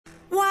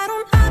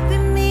I be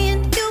me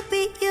and you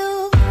be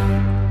you.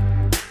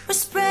 We're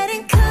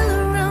spreading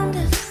color around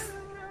us.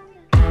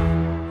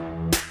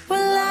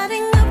 We're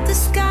lighting up the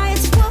sky,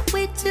 it's what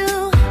we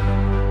do.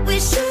 We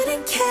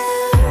shouldn't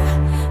care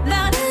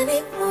about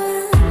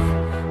anyone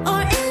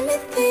or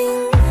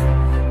anything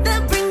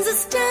that brings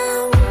us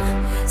down.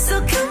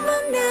 So come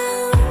on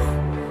now,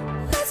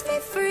 let's be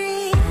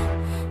free.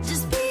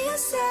 Just be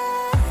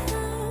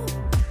yourself.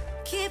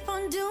 Keep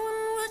on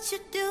doing what you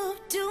do,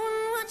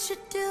 doing what you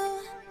do.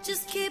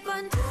 Just keep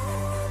on doing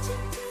what you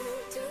do,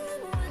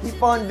 doing what you do.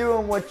 Keep on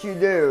doing what you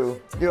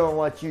do, doing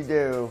what you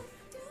do.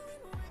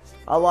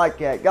 I like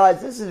that. Guys,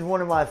 this is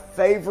one of my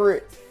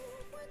favorite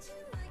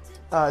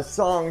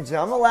songs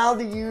I'm allowed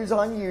to use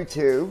on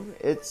YouTube.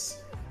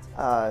 It's,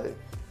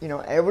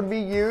 able to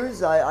be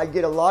used. I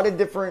get a lot of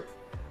different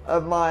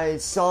of my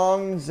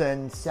songs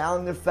and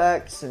sound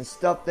effects and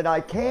stuff that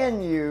I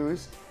can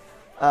use.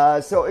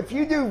 So if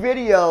you do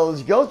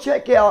videos, go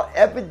check out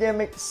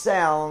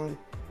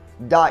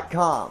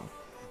epidemicsound.com.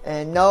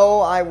 And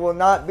no, I will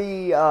not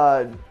be,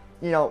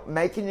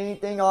 making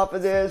anything off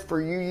of this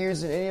for you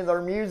using any of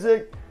their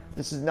music.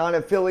 This is not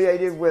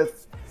affiliated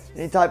with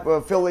any type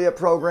of affiliate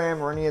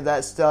program or any of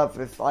that stuff.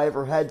 If I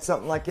ever had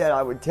something like that,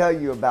 I would tell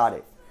you about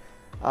it.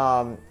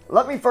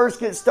 Let me first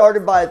get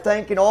started by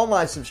thanking all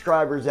my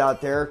subscribers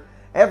out there.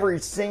 Every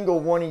single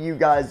one of you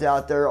guys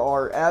out there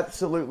are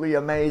absolutely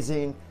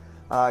amazing.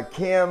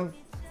 Kim,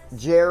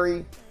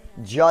 Jerry,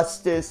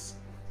 Justice,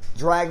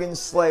 Dragon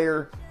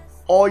Slayer,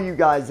 all you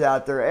guys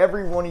out there,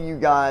 every one of you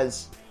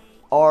guys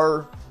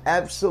are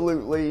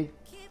absolutely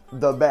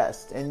the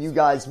best, and you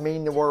guys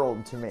mean the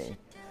world to me.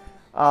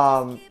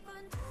 I'm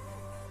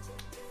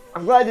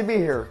glad to be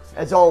here,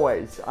 as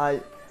always.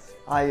 I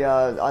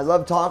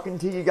love talking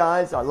to you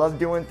guys. I love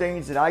doing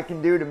things that I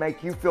can do to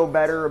make you feel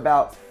better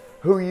about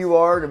who you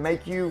are, to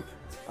make you,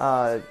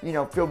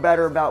 feel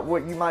better about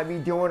what you might be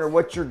doing or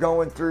what you're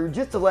going through,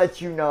 just to let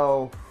you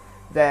know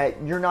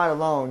that you're not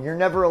alone. You're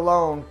never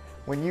alone.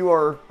 When you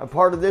are a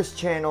part of this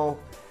channel,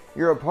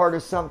 you're a part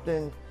of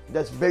something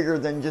that's bigger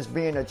than just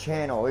being a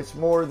channel. It's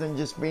more than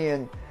just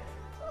being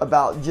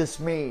about just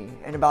me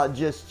and about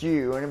just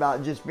you and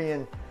about just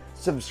being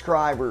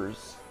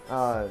subscribers.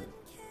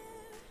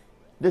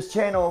 This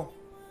channel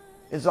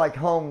is like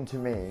home to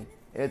me.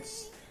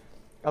 It's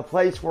a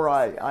place where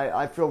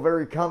I feel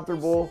very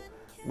comfortable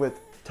with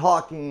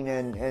talking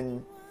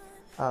and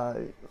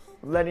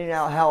letting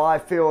out how I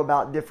feel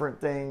about different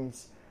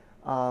things.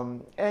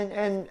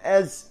 And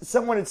as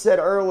someone had said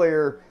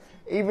earlier,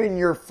 even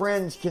your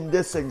friends can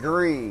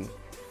disagree.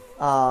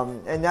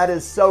 And that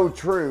is so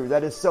true.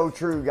 That is so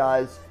true,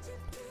 guys.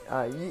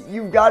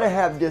 You've got to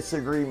have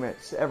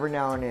disagreements every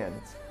now and then.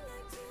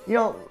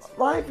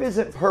 Life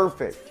isn't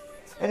perfect.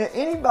 And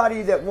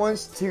anybody that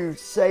wants to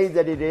say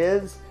that it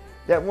is,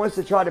 that wants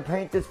to try to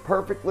paint this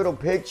perfect little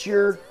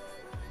picture,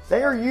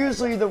 they are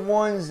usually the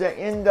ones that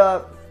end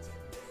up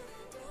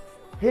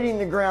hitting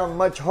the ground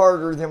much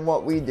harder than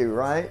what we do,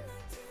 right?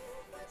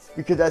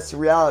 Because that's the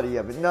reality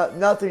of it.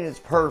 Nothing is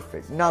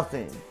perfect.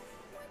 Nothing.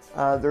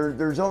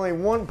 There's only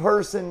one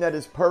person that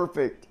is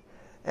perfect,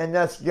 and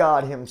that's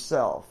God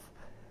Himself.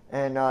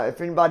 And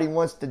if anybody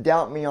wants to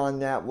doubt me on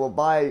that, well,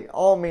 by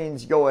all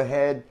means, go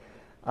ahead.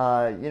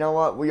 You know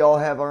what? We all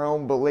have our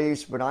own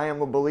beliefs, but I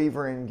am a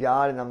believer in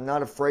God, and I'm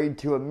not afraid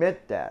to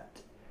admit that.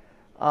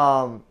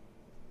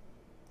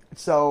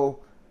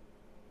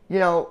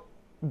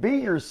 Be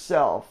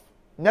yourself.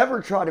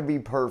 Never try to be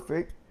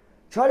perfect.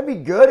 Try to be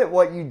good at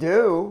what you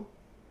do,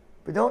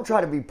 but don't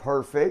try to be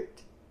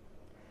perfect.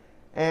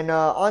 And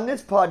on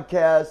this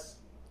podcast,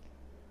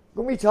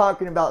 we're going to be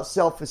talking about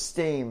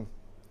self-esteem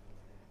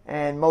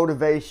and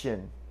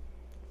motivation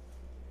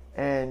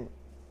and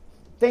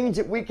things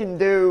that we can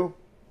do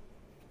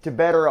to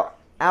better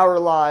our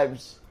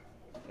lives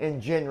in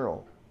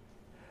general.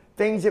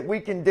 Things that we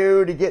can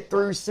do to get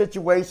through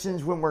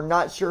situations when we're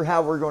not sure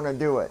how we're going to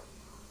do it.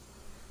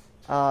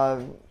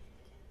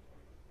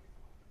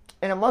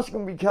 And I'm also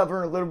going to be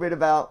covering a little bit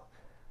about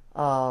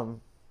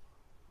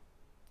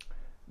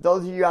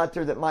those of you out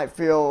there that might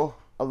feel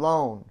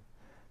alone,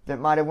 that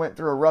might have went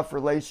through a rough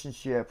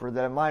relationship, or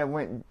that might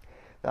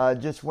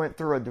have just went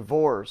through a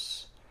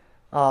divorce.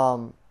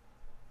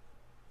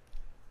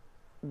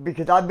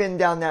 Because I've been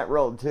down that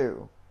road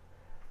too.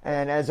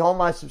 And as all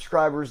my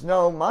subscribers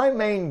know, my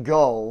main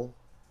goal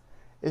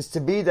is to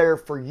be there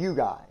for you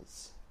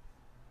guys.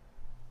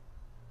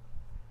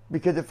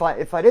 Because if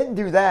I didn't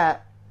do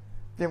that,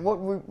 then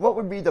what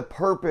would be the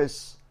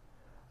purpose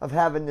of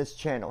having this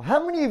channel?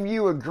 How many of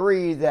you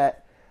agree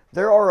that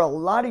there are a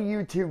lot of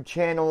YouTube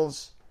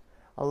channels,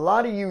 a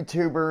lot of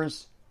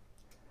YouTubers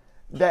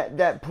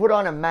that put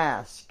on a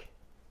mask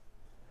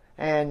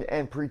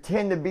and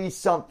pretend to be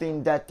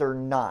something that they're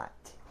not?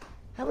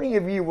 How many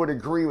of you would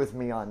agree with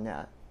me on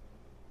that?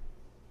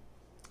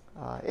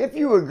 If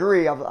you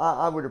agree,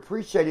 I would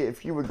appreciate it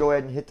if you would go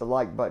ahead and hit the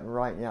like button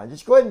right now.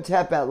 Just go ahead and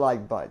tap that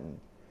like button.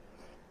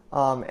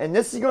 And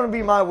this is going to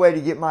be my way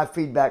to get my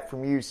feedback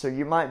from you. So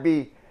you might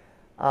be,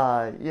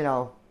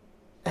 wondering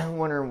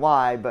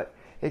why. But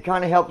it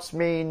kind of helps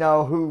me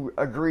know who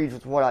agrees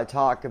with what I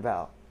talk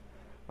about.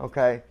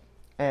 Okay?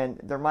 And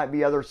there might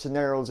be other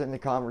scenarios in the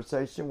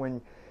conversation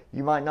when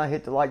you might not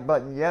hit the like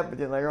button yet, but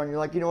then later on you're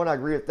like, you know what, I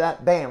agree with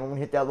that. Bam, I'm going to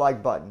hit that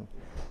like button.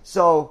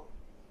 So,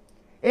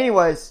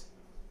 anyways,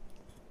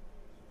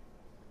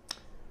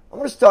 I'm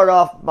going to start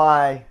off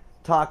by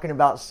talking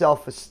about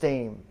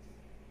self-esteem.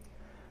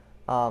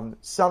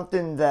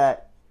 Something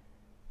that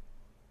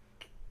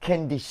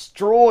can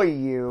destroy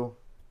you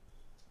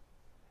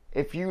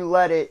if you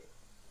let it.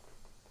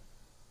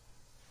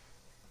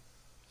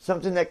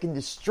 Something that can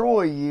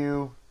destroy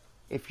you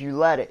if you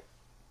let it.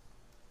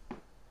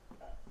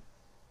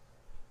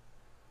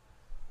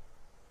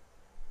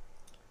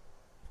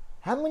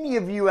 How many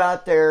of you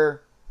out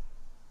there,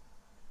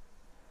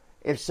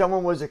 if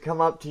someone was to come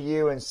up to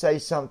you and say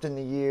something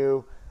to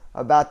you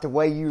about the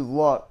way you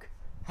look,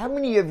 how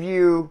many of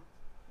you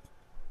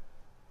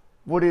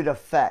would it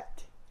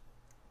affect?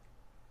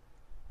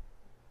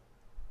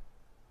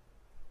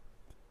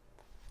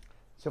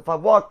 So if I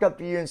walked up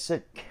to you and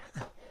said,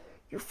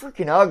 "You're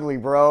freaking ugly,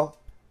 bro,"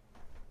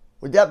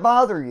 would that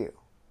bother you?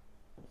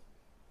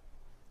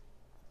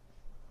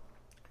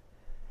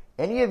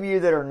 Any of you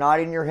that are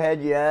nodding your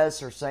head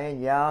yes or saying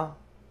yeah,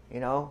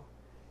 you know,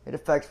 it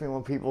affects me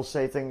when people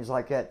say things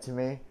like that to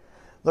me.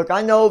 Look,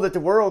 I know that the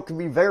world can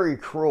be very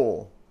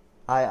cruel.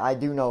 I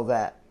do know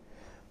that.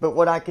 But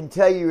what I can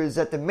tell you is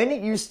that the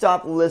minute you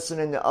stop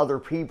listening to other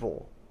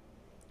people,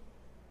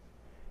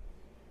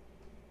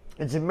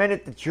 it's the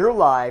minute that your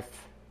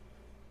life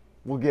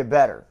will get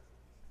better.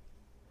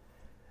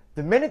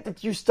 The minute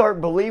that you start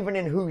believing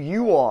in who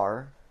you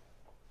are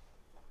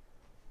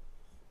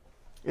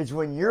is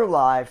when your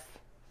life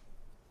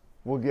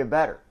will get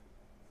better.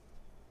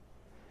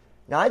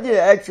 Now, I did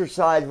an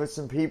exercise with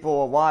some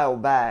people a while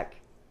back,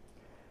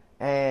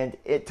 and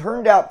it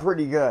turned out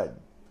pretty good.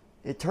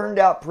 This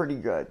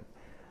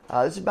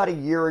is about a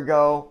year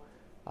ago,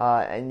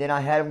 and then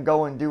I had them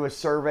go and do a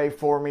survey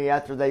for me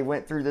after they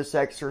went through this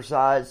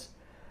exercise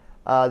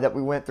that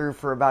we went through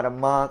for about a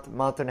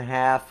month and a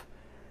half,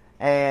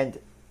 and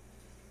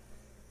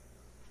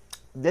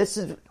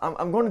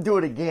I'm going to do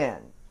it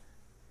again.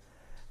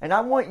 And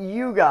I want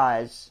you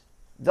guys,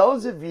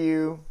 those of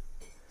you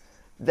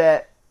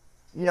that,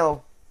 you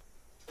know,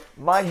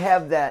 might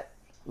have that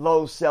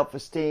low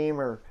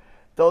self-esteem, or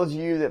those of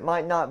you that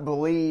might not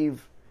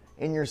believe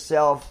in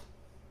yourself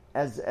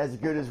as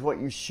good as what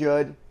you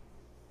should,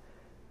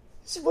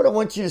 this is what I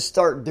want you to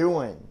start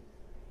doing,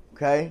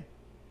 okay?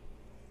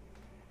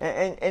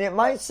 And it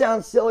might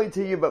sound silly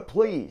to you, but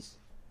please,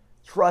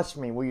 trust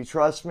me. Will you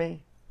trust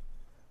me?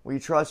 Will you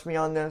trust me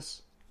on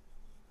this?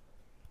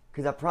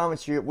 Because I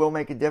promise you it will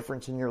make a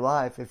difference in your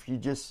life if you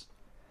just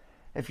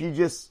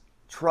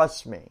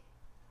trust me.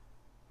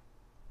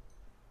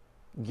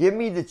 Give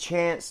me the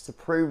chance to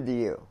prove to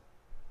you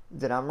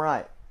that I'm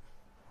right.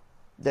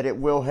 That it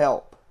will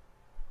help.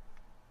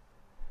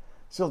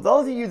 So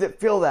those of you that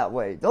feel that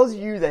way, those of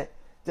you that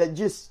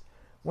just,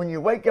 when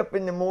you wake up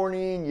in the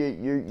morning,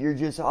 you're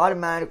just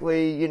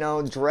automatically, you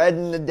know,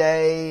 dreading the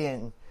day,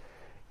 and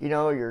you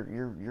know,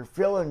 you're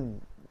feeling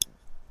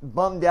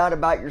bummed out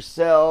about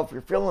yourself,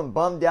 you're feeling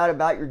bummed out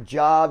about your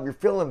job, you're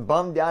feeling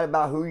bummed out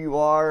about who you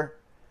are.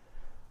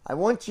 I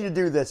want you to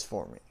do this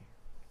for me.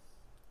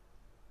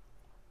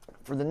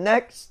 For the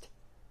next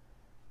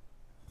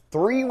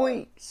 3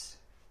 weeks,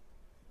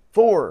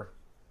 4,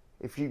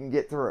 if you can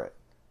get through it,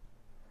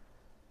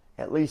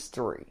 at least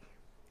 3.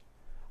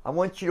 I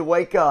want you to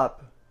wake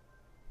up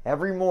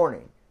every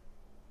morning.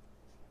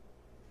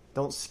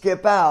 Don't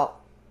skip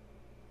out.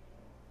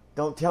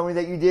 Don't tell me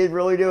that you did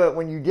really do it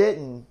when you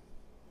didn't.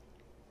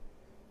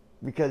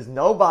 Because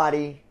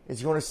nobody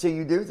is going to see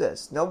you do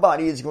this.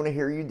 Nobody is going to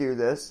hear you do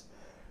this.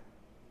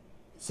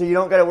 So you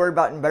don't got to worry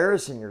about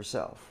embarrassing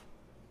yourself.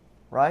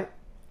 Right?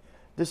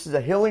 This is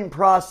a healing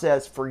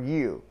process for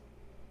you.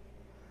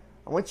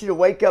 I want you to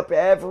wake up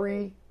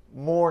every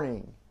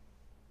morning.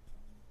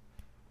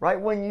 Right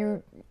when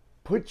you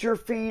put your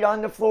feet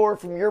on the floor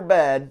from your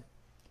bed,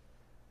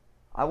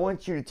 I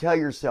want you to tell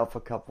yourself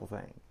a couple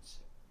things.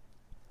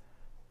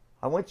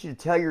 I want you to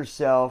tell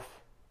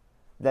yourself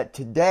that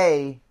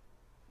today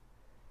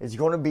is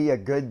going to be a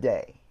good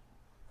day.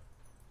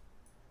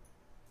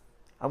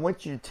 I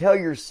want you to tell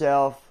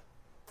yourself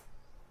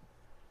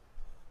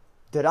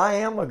that I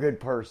am a good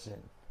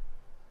person.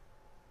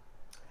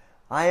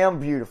 I am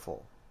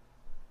beautiful.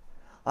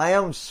 I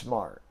am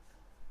smart.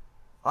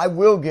 I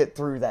will get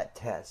through that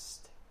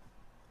test.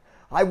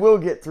 I will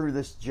get through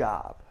this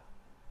job.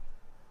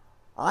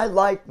 I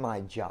like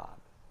my job.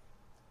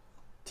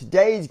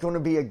 Today is going to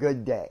be a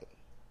good day.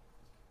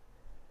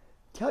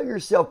 Tell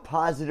yourself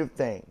positive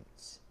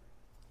things.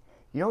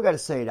 You don't got to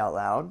say it out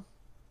loud.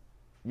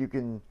 You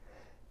can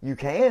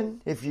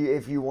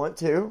if you want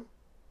to.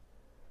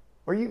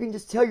 Or you can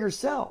just tell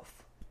yourself.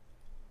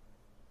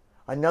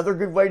 Another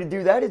good way to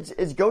do that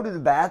is go to the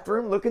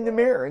bathroom, look in the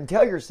mirror, and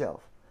tell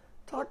yourself.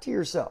 Talk to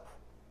yourself.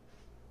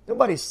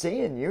 Nobody's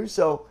seeing you,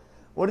 so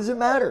what does it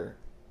matter?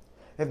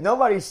 If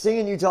nobody's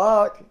seeing you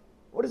talk,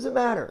 what does it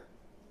matter?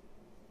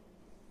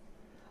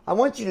 I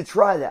want you to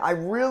try that. I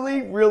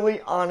really,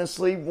 really,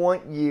 honestly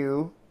want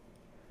you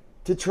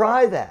to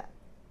try that.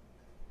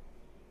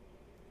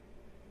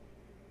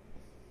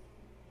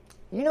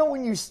 You know,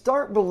 when you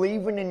start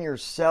believing in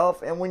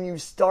yourself and when you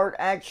start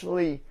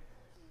actually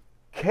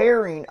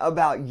caring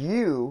about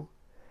you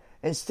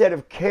instead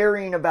of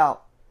caring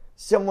about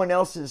someone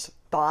else's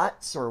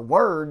thoughts or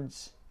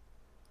words,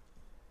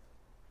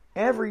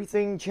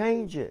 everything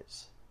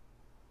changes.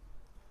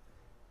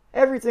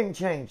 Everything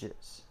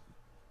changes.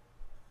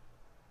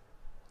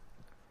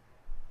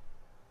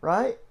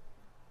 Right?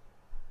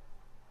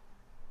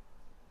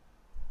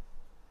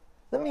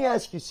 Let me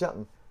ask you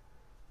something.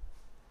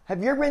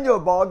 Have you ever been to a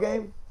ball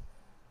game?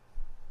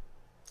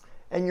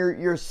 And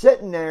you're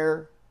sitting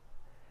there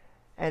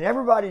and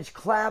everybody's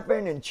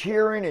clapping and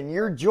cheering and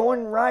you're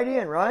joining right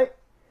in, right?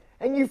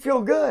 And you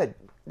feel good,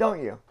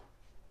 don't you?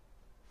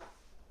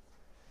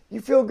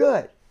 You feel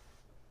good.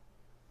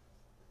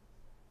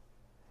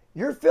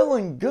 You're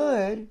feeling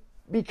good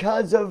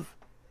because of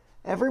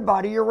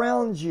everybody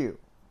around you.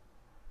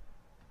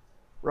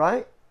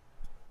 Right?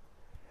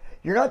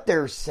 You're not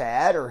there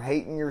sad or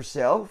hating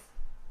yourself.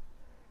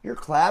 You're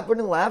clapping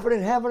and laughing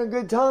and having a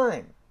good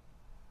time.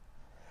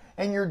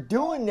 And you're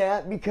doing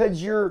that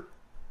because you're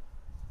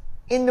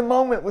in the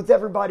moment with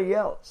everybody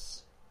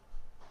else.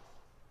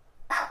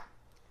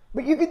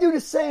 But you could do the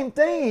same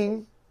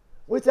thing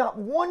without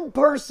one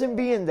person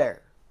being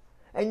there.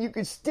 And you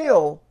could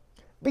still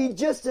be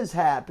just as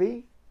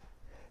happy,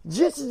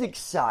 just as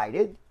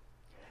excited,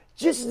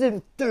 just as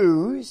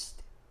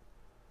enthused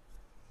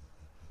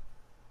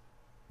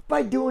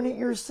by doing it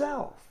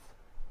yourself.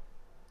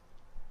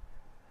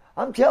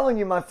 I'm telling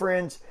you, my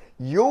friends,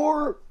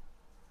 your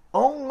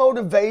own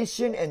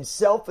motivation and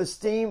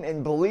self-esteem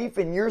and belief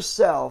in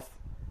yourself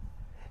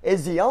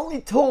is the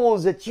only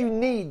tools that you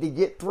need to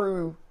get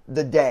through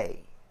the day.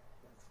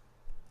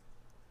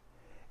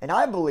 And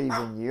I believe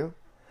in you.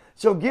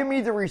 So give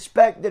me the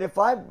respect that if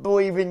I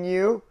believe in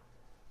you,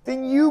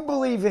 then you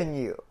believe in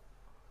you.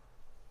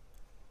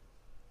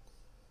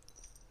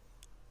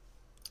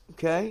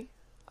 Okay?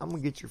 I'm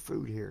going to get your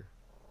food here.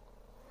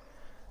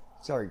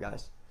 Sorry,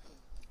 guys.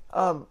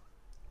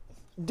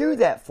 Do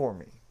that for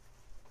me.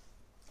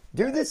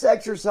 Do this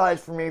exercise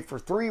for me for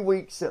 3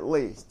 weeks at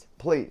least,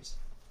 please.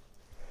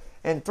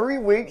 In 3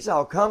 weeks,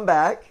 I'll come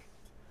back.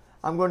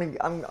 I'm going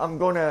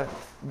to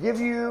give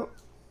you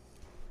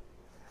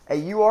a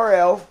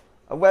URL,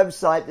 a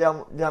website that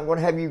I'm going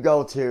to have you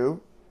go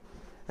to,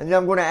 and then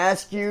I'm going to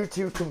ask you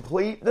to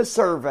complete the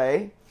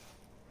survey.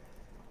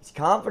 It's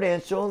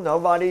confidential.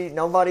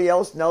 Nobody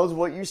else knows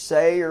what you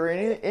say or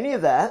any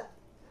of that.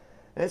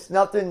 And it's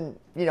nothing,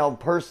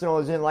 personal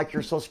as in like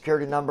your social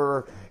security number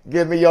or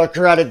give me your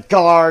credit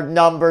card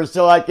number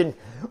so I can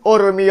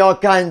order me all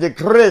kinds of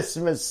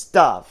Christmas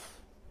stuff.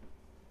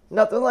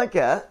 Nothing like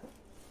that.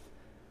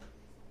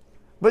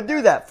 But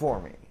do that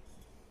for me.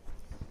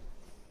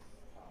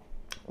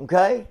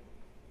 Okay?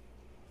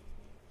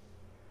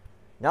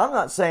 Now, I'm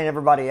not saying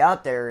everybody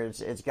out there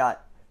is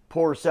got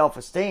poor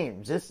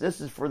self-esteem. This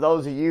is for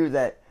those of you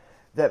that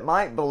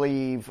might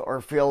believe or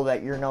feel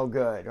that you're no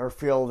good or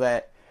feel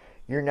that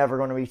you're never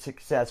going to be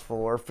successful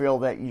or feel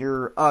that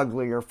you're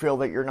ugly or feel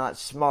that you're not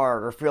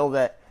smart or feel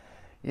that,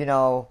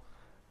 those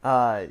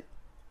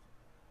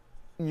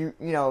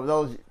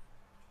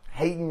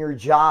hating your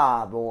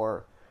job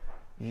or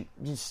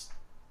just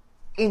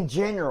in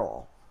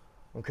general,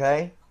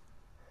 okay?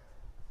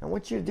 I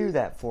want you to do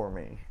that for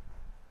me.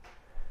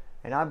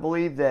 And I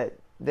believe that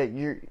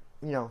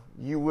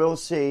you will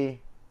see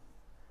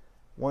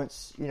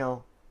once, a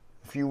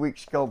few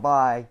weeks go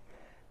by,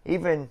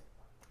 even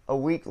a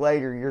week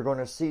later, you're going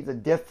to see the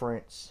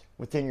difference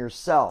within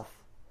yourself.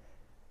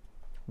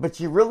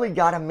 But you really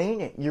got to mean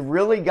it. You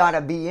really got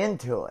to be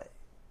into it.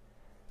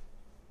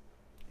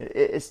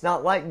 It's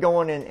not like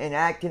going and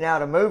acting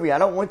out a movie. I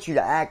don't want you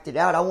to act it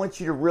out. I want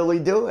you to really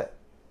do it.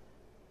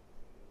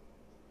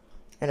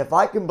 And if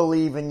I can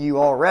believe in you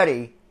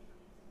already,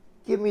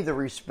 give me the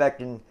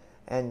respect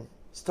and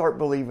start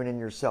believing in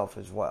yourself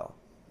as well.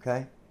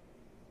 Okay?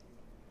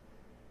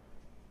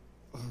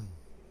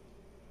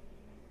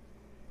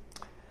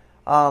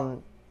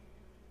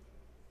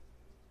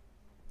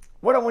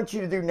 What I want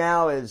you to do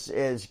now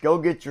is go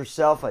get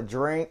yourself a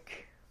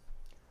drink,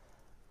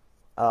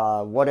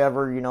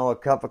 whatever, a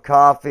cup of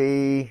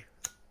coffee,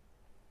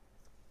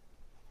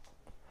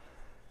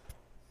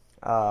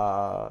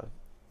 a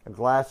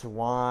glass of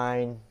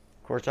wine.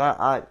 Of course,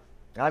 I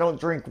don't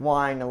drink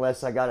wine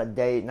unless I got a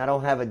date, and I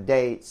don't have a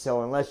date,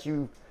 so unless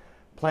you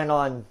plan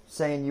on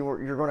saying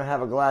you're going to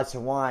have a glass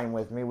of wine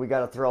with me, we got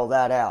to throw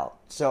that out.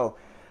 So,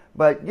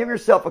 but give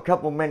yourself a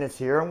couple minutes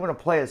here. I'm going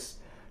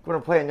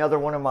to play another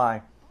one of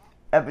my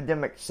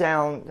epidemic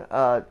songs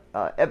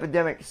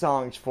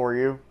for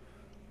you,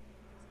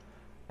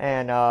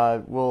 and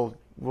we'll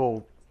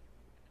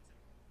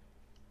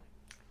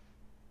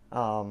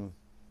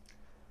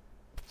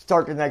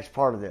start the next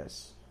part of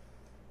this.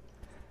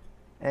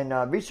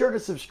 And be sure to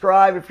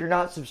subscribe if you're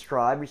not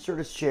subscribed. Be sure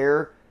to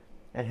share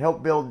and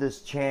help build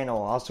this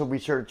channel. Also, be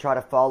sure to try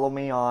to follow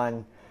me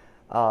on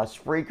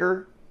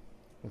Spreaker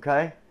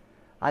Okay?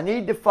 I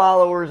need the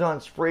followers on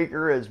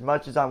Spreaker as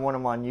much as I want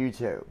them on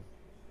YouTube.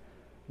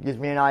 It gives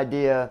me an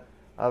idea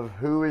of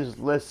who is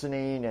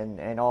listening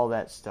and all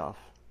that stuff.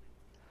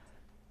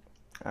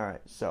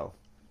 Alright, so.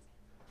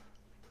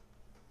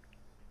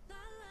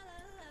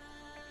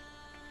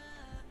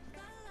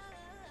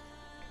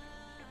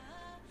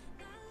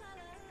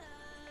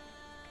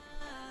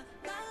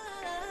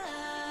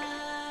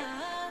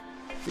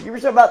 So give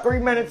yourself about 3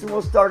 minutes and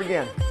we'll start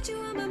again. Got you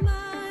on my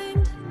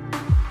mind.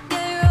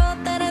 Yeah, you're all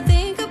that I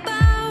think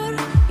about.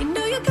 You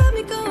know you got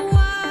me going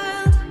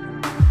wild.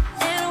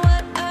 And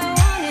what I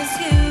want is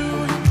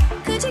you.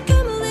 Could you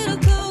come a little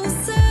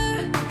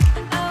closer?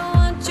 I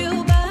want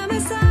you by my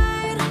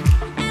side.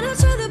 And I'll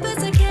try the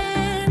best I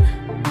can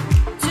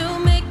to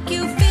make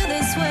you feel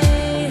this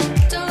way.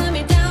 Don't let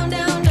me down,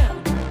 down,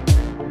 down.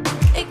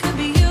 It could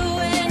be you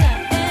and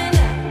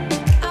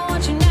I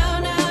want you now,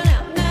 now,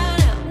 now, now,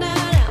 now,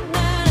 now, now,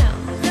 now.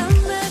 Come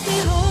let me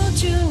hold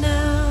you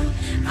now.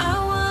 I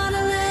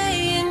wanna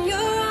lay in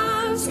your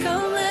arms.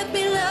 Come let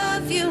me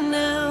love you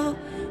now.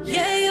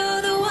 Yeah,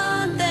 you're the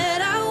one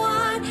that I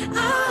want.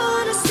 I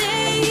wanna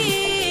stay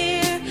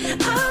here.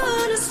 I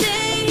wanna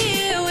stay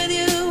here with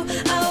you.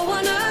 I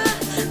wanna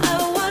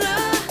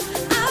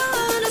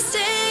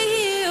stay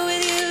here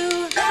with you.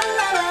 La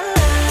la la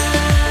la.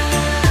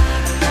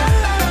 La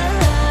la la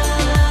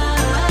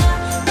la.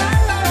 La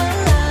la la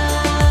la.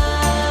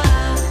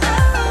 I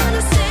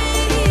wanna stay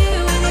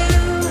here with you.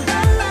 La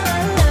la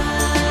la la.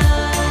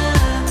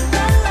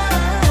 La la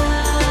la la.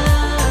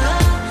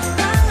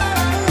 La la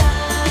la la.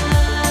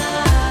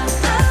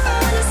 I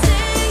wanna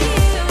stay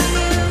here with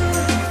you.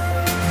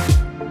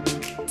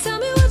 Tell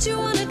me what you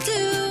wanna do.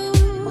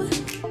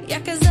 Yeah,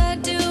 'cause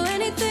I'd do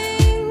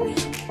anything.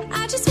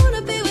 I just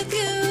wanna be with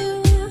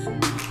you.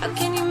 How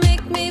can you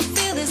make me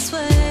feel this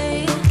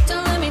way?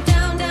 Don't let me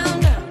down, down,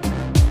 down.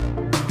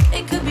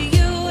 It could be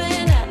you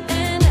and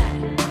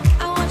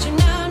I want you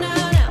now,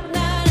 now, now,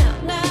 now, now,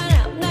 now,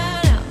 now,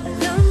 now.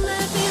 Come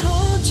let me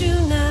hold you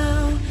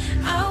now.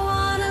 I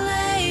wanna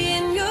lay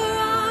in your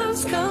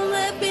arms. Come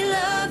let me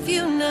love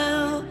you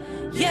now.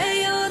 Yeah,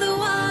 you're the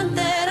one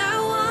that I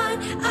want.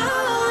 I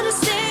wanna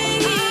stay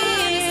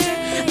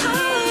here. I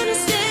wanna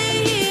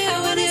stay here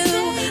with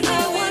you.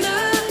 I wanna stay here with you. La la la la. La la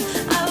la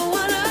la. La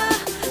la la la.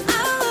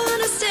 I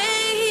wanna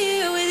stay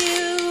here with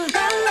you.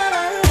 La la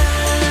la la.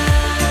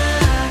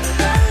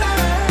 La la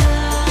la la.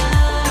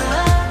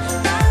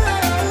 La la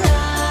la la.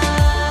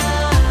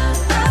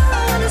 I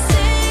wanna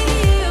stay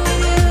here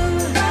with you.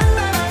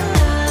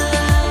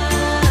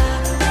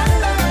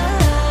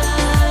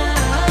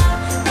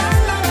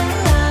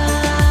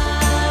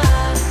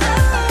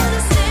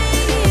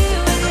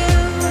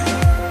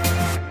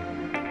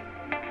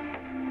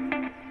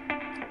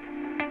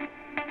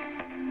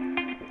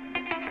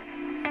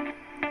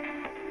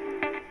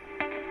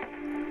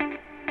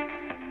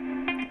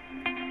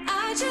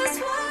 I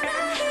just wanna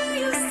hear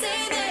you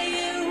say that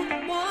you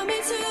want me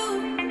to.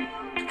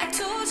 I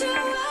told you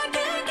I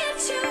can't get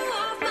you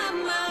off my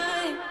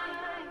mind.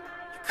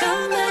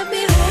 Come let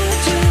me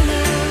hold you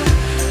now.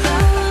 I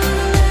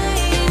wanna lay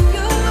in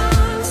your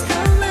arms.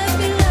 Come let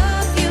me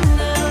love you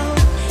now.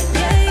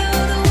 Yeah,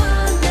 you're the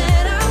one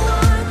that I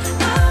want.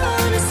 I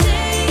wanna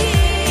stay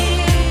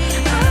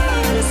here. I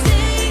wanna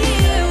stay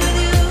here with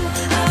you.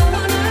 I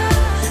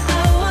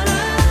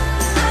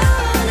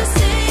wanna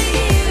stay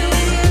here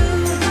with you.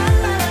 La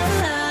la la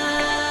la.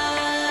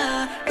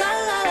 La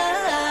la la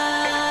la.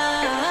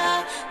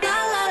 La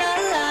la la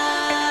la.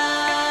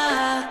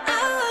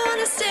 I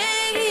wanna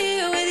stay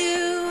here with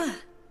you.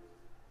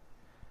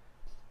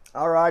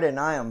 Alright, and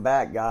I am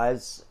back,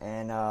 guys.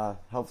 And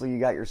hopefully you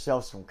got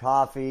yourself some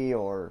coffee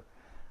or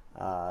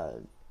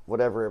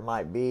whatever it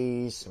might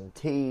be, some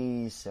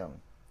tea,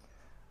 some,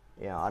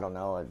 I don't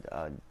know,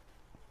 a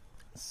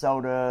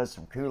soda,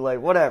 some Kool-Aid,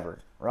 whatever,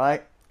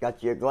 right?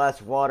 Got you a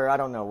glass of water, I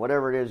don't know,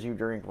 whatever it is you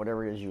drink,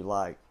 whatever it is you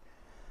like.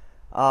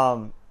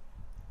 I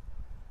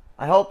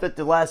hope that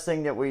the last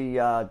thing that we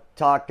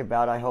talked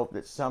about, I hope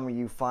that some of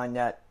you find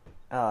that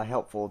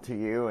helpful to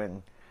you,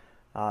 and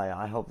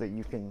I hope that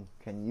you can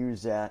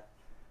use that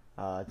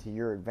to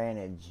your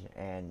advantage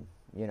and,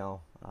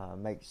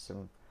 make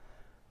some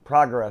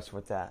progress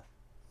with that.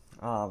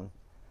 The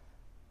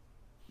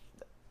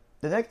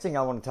next thing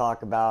I want to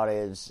talk about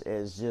is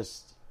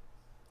just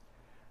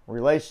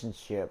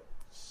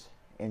relationships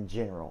in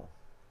general.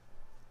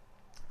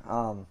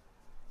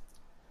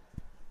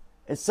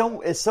 It's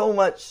so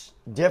much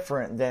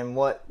different than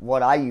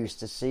what I used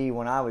to see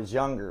when I was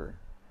younger.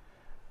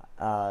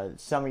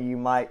 Some of you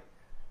might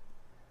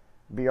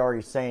be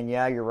already saying,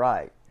 yeah, you're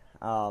right.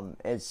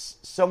 It's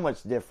so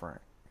much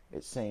different,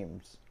 it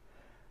seems.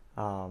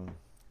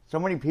 So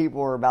many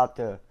people are about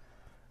the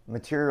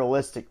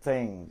materialistic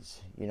things,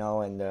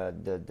 and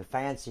the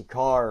fancy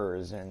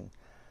cars and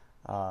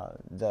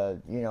the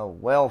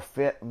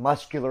well-fit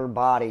muscular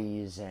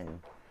bodies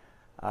and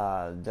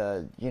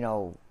the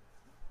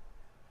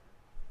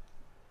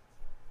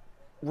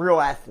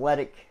real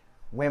athletic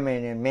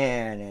women and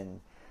men,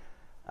 and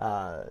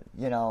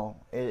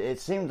It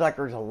seems like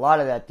there's a lot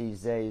of that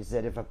these days,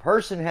 that if a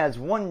person has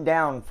one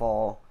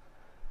downfall,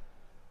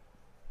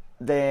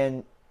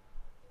 then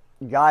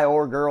guy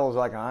or girl is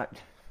like, I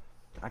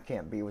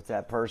can't be with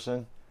that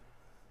person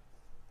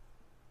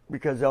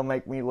because they'll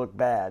make me look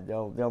bad.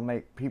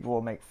 People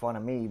will make fun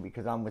of me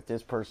because I'm with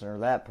this person or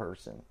that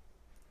person.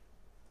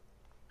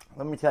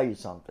 Let me tell you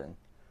something.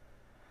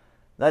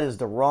 That is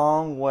the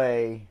wrong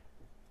way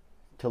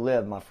to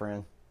live, my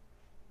friend.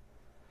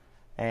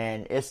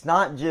 And it's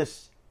not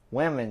just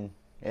women,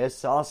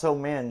 it's also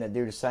men that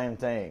do the same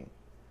thing.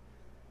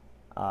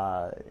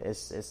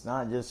 It's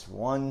not just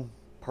one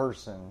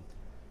person.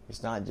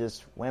 It's not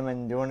just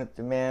women doing it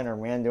to men or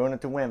men doing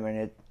it to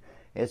women.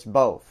 It's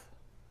both.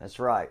 That's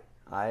right.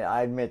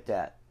 I admit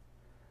that.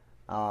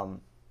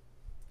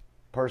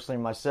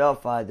 Personally,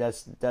 myself,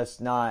 that's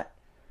not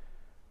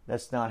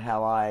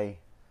how I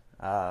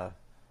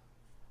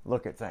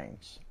look at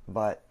things.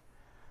 But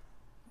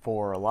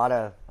for a lot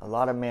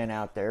of men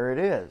out there, it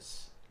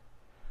is.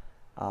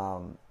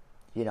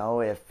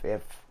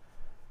 If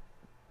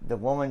the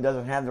woman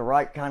doesn't have the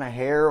right kind of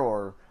hair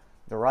or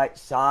the right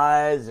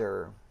size,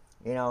 or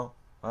well,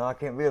 I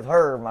can't be with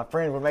her, my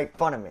friends would make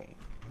fun of me.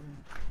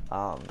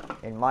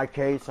 In my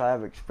case, I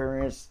have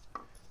experienced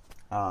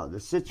the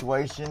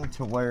situation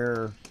to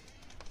where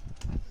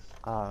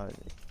a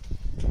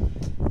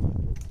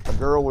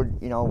girl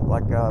would,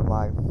 like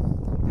my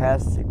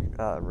past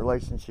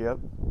relationship,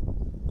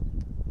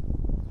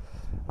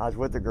 I was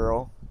with a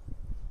girl,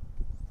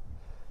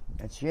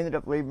 and she ended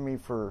up leaving me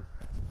for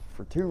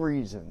two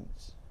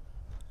reasons.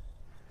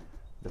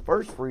 The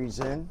first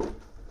reason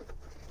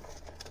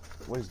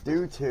was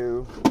due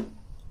to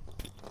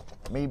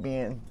me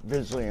being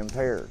visually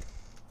impaired.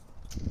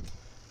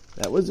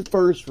 That was the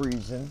first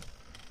reason.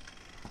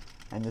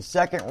 And the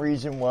second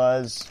reason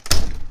was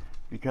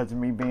because of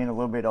me being a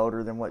little bit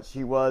older than what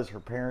she was. Her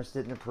parents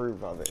didn't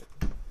approve of it.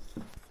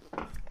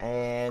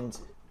 And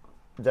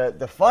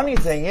the funny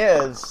thing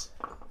is,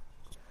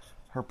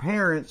 her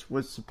parents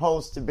was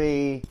supposed to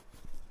be,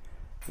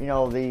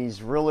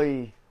 these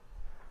really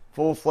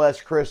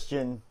full-fledged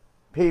Christian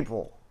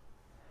people.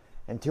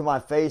 And to my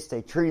face,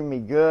 they treated me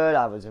good.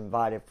 I was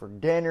invited for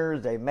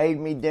dinners. They made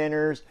me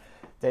dinners.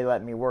 They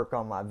let me work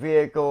on my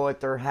vehicle at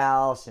their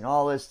house and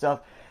all this stuff.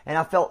 And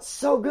I felt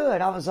so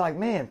good. I was like,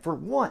 man, for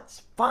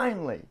once,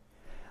 finally,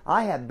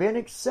 I have been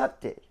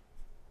accepted.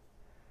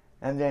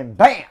 And then,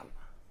 bam!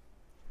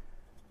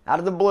 Out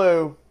of the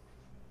blue,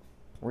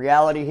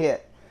 reality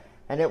hit.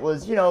 And it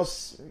was,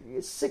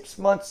 6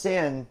 months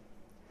in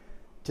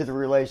to the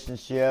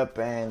relationship,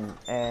 and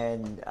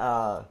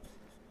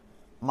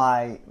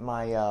my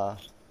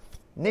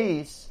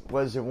niece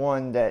was the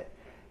one that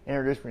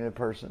introduced me to the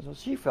person. So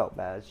she felt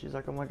bad. She's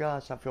like, oh my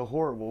gosh, I feel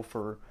horrible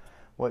for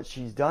what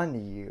she's done to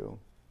you.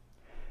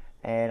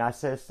 And I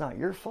said, it's not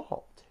your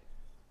fault.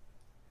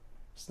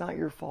 It's not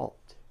your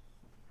fault.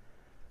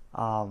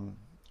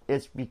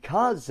 It's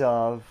because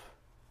of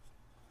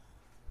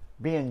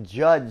being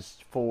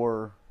judged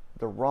for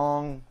the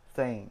wrong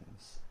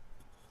things.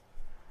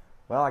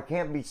 Well, I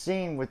can't be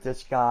seen with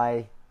this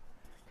guy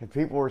because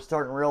people are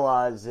starting to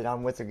realize that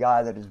I'm with a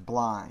guy that is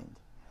blind.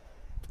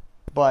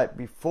 But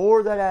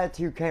before that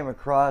attitude came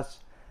across,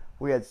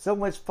 we had so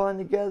much fun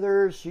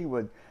together.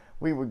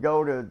 We would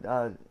go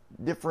to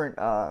different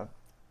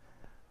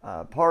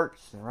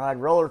parks and ride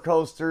roller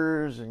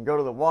coasters and go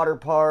to the water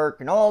park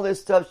and all this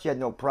stuff. She had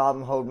no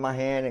problem holding my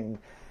hand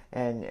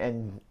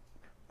and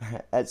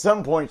at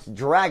some points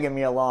dragging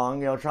me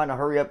along, trying to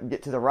hurry up and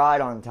get to the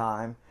ride on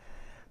time.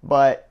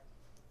 But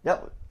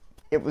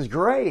it was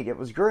great. It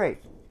was great.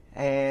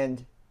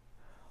 And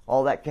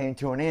all that came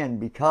to an end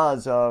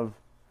because of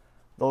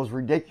those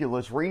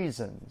ridiculous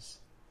reasons.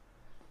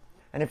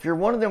 And if you're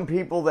one of them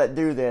people that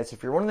do this,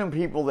 if you're one of them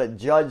people that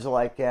judge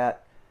like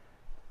that,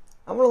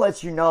 I'm going to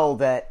let you know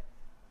that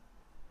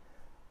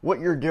what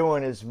you're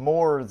doing is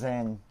more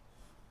than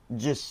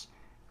just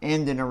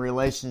ending a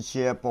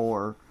relationship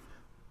or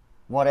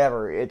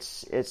whatever.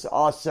 It's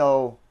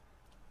also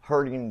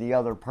hurting the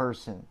other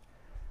person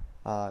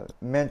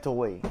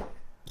mentally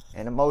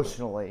and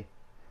emotionally.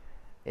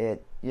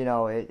 It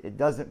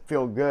doesn't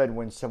feel good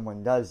when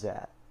someone does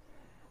that.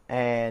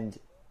 And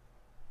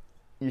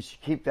you should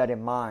keep that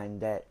in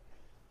mind, that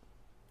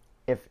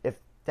if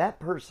that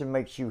person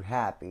makes you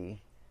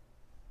happy,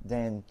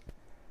 then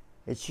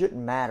it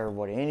shouldn't matter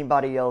what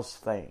anybody else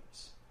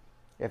thinks.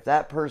 If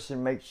that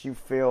person makes you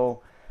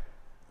feel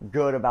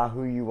good about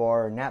who you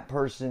are, and that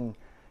person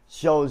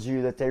shows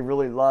you that they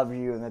really love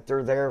you and that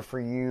they're there for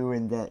you,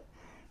 and that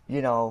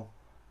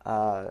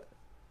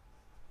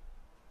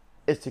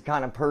it's the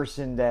kind of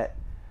person that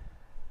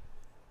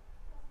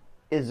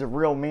is the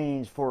real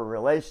means for a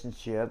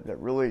relationship, that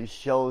really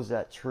shows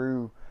that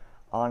true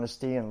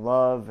honesty and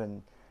love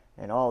and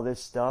all this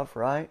stuff,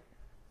 right?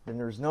 Then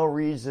there's no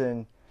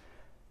reason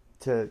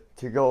to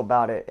go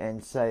about it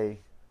and say,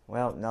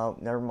 well, no,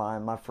 never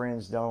mind, my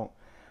friends are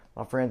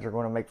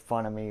going to make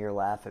fun of me or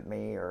laugh at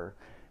me or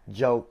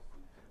joke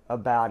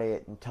about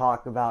it and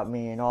talk about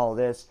me and all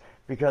this,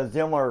 because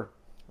them are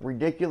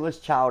ridiculous,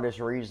 childish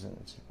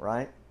reasons,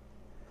 right?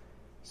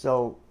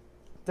 So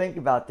think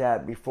about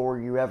that before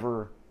you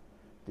ever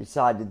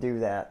decide to do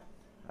that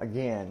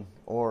again.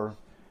 Or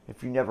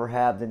if you never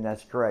have, then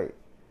that's great.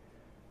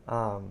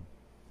 And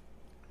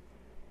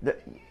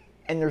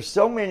there's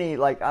so many,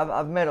 like,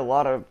 I've met a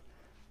lot of,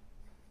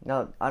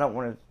 no, I don't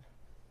want to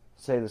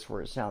say this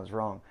where it sounds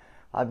wrong.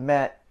 I've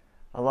met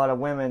a lot of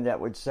women that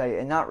would say,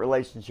 and not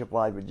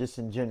relationship-wise, but just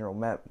in general,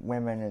 met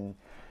women and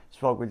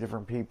spoke with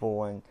different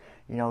people, and,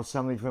 you know,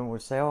 some of these women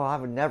would say, oh, I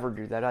would never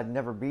do that, I'd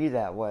never be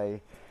that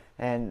way.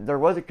 And there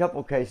was a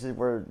couple cases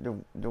where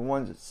the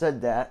ones that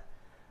said that,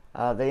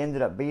 they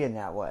ended up being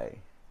that way,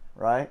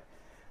 right?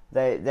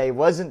 They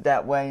wasn't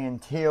that way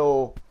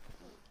until,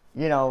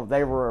 you know,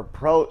 they were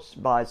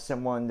approached by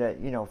someone that,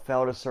 you know,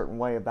 felt a certain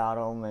way about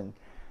them,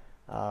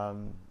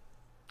 and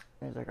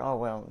it's like, oh,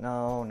 well,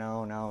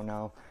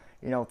 no.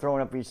 You know,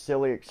 throwing up these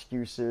silly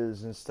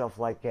excuses and stuff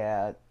like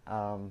that.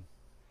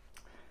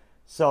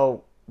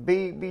 So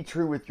be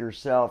true with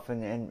yourself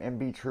and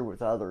be true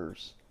with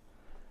others.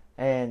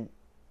 And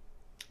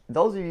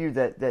those of you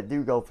that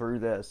do go through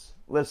this,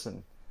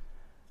 listen,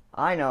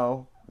 I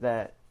know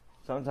that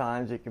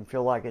sometimes it can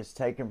feel like it's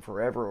taken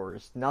forever or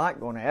it's not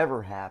going to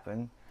ever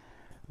happen,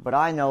 but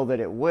I know that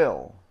it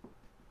will.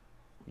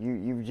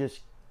 You've just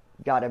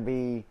got to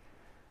be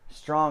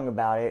strong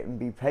about it and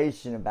be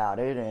patient about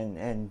it,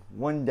 and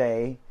one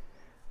day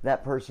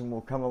that person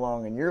will come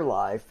along in your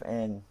life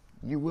and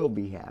you will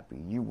be happy.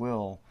 You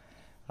will,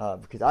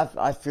 because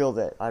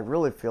I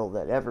really feel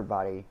that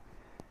everybody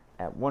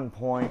at one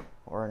point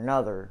or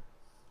another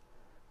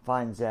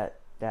finds that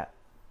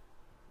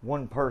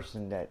one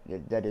person that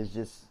is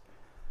just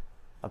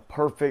a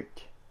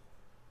perfect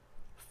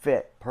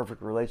fit,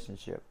 perfect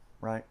relationship,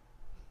 right?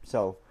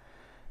 So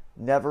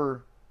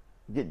never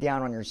get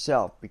down on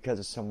yourself because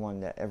of someone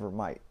that ever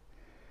might,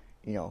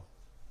 you know,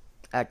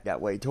 act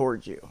that way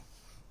towards you.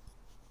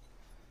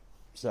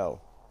 So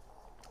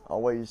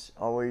always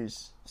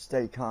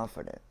stay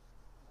confident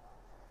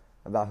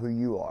about who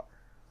you are.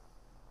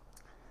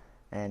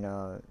 And,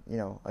 you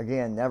know,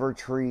 again, never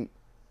treat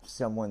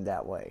someone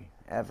that way,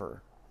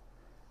 ever.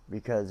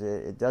 Because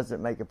it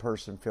doesn't make a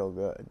person feel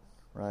good,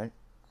 right?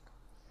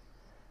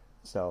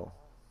 So,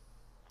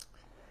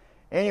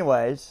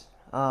 anyways,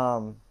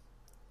 I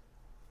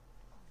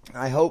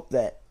hope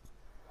that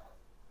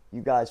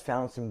you guys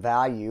found some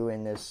value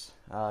in this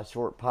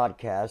short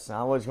podcast. And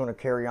I was going to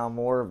carry on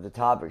more of the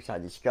topics I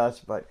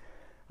discussed, but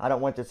I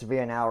don't want this to be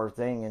an hour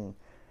thing and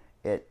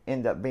it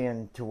end up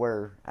being to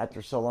where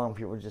after so long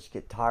people just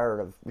get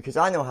tired of, because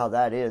I know how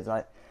that is.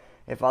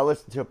 If I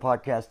listen to a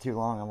podcast too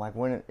long, I'm like,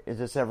 when is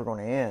this ever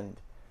going to end?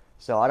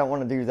 So I don't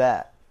want to do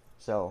that.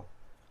 So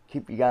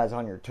keep you guys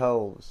on your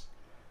toes.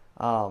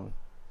 I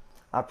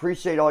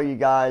appreciate all you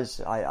guys.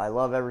 I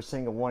love every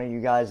single one of you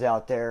guys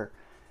out there.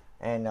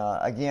 And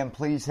again,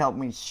 please help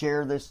me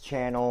share this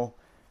channel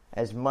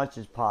as much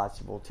as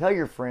possible. Tell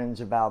your friends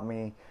about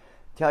me.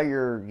 Tell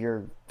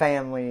your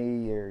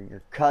family,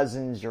 your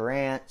cousins, your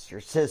aunts,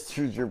 your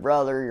sisters, your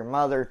brother, your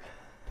mother.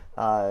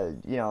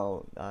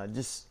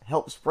 Just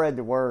help spread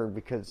the word,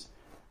 because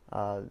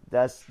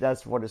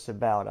that's what it's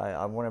about.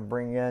 I want to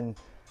bring in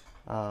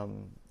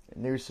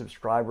new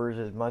subscribers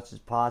as much as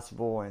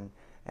possible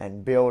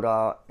and build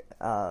our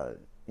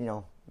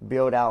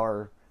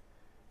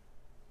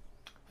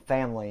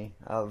family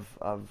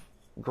of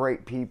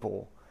great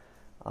people.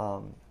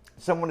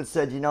 Someone had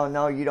said,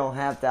 no, you don't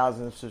have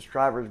thousands of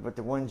subscribers, but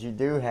the ones you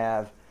do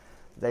have,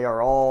 they are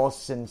all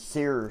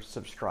sincere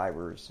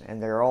subscribers,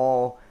 and they're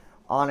all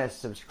honest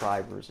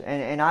subscribers.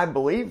 And I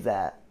believe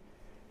that,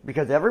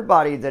 because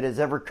everybody that has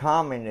ever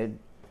commented,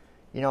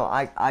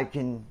 I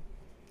can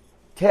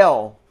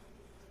tell,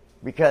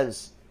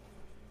 because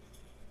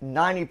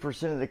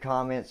 90% of the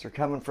comments are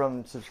coming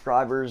from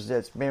subscribers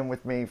that's been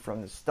with me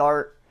from the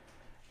start.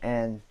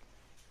 And,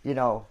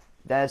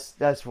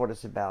 that's what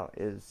it's about,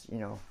 is,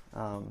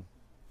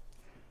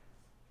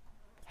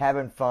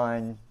 having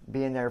fun,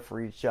 being there for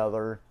each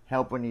other,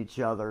 helping each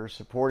other,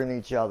 supporting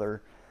each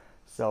other.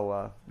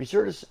 So be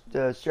sure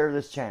to share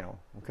this channel,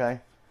 okay?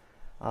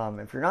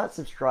 If you're not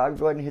subscribed,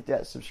 go ahead and hit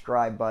that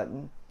subscribe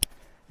button.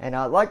 And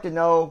I'd like to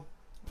know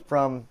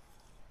from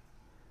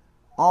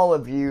all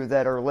of you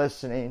that are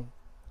listening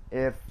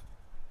if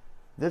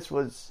this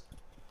was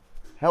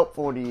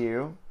helpful to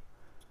you,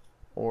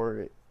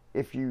 or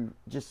if you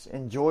just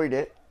enjoyed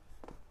it,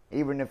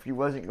 even if you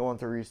wasn't going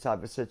through these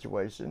type of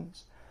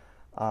situations.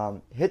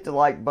 Hit the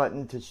like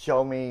button to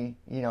show me,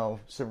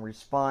 some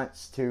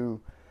response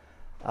to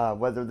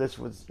whether this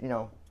was,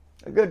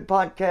 a good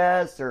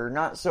podcast or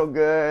not so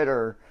good,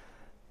 or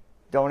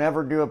don't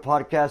ever do a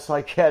podcast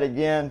like that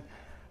again.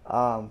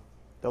 The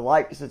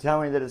likes to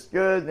tell me that it's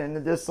good, and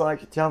the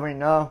dislikes to tell me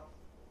no,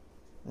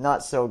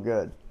 not so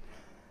good.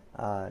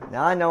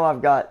 Now I know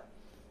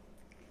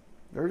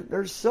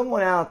there's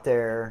someone out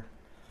there,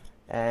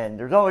 and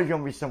there's always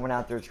going to be someone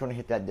out there that's going to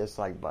hit that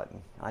dislike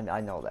button.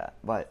 I know that,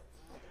 but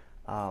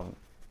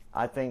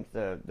I think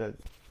those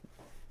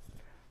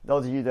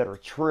of you that are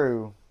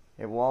true,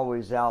 it will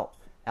always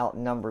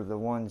outnumber the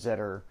ones that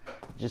are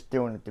just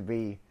doing it to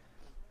be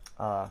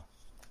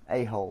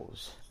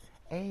a-holes.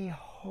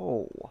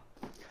 A-hole.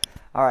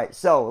 Alright,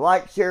 so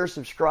like, share,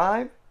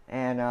 subscribe,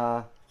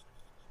 and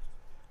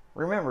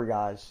remember,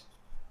 guys,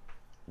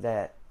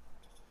 that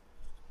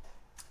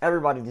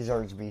everybody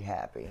deserves to be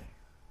happy.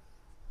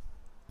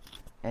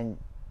 And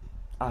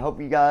I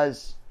hope you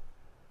guys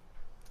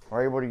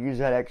are able to use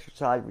that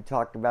exercise we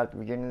talked about at the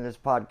beginning of this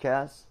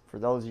podcast, for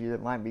those of you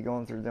that might be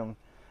going through them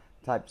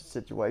types of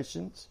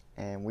situations.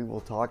 And we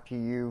will talk to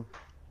you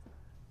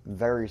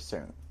very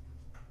soon.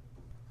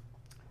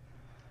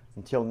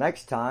 Until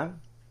next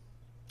time,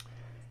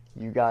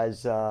 you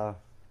guys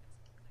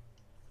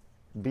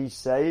be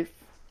safe,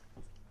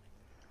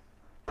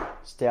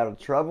 stay out of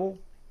trouble,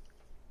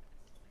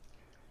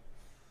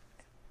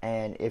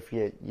 and if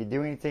you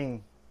do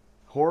anything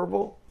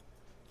horrible,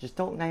 just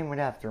don't name it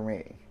after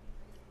me.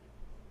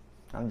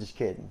 I'm just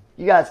kidding.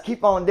 You guys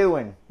keep on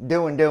doing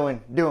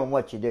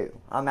what you do.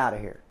 I'm out of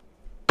here.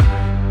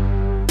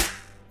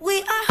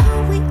 We are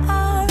who we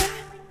are.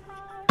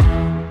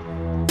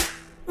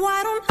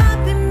 Why don't I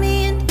be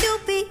me and you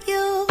be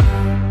you?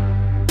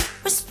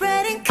 We're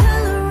spreading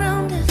color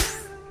around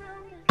us.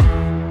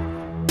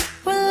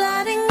 We're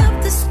lighting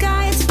up the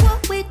sky, it's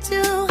what we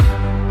do.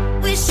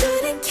 We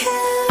shouldn't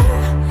care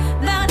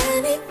about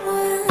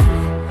anyone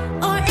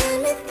or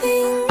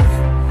anything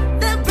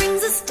that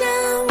brings us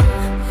down.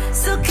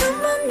 So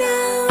come on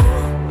now,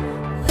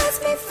 let's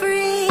be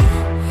free.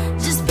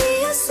 Just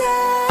be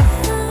yourself.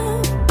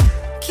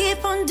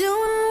 Keep on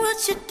doing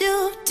what you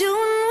do,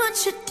 doing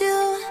what you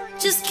do.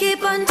 Just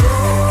keep on doing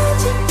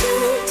what you do,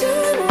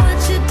 doing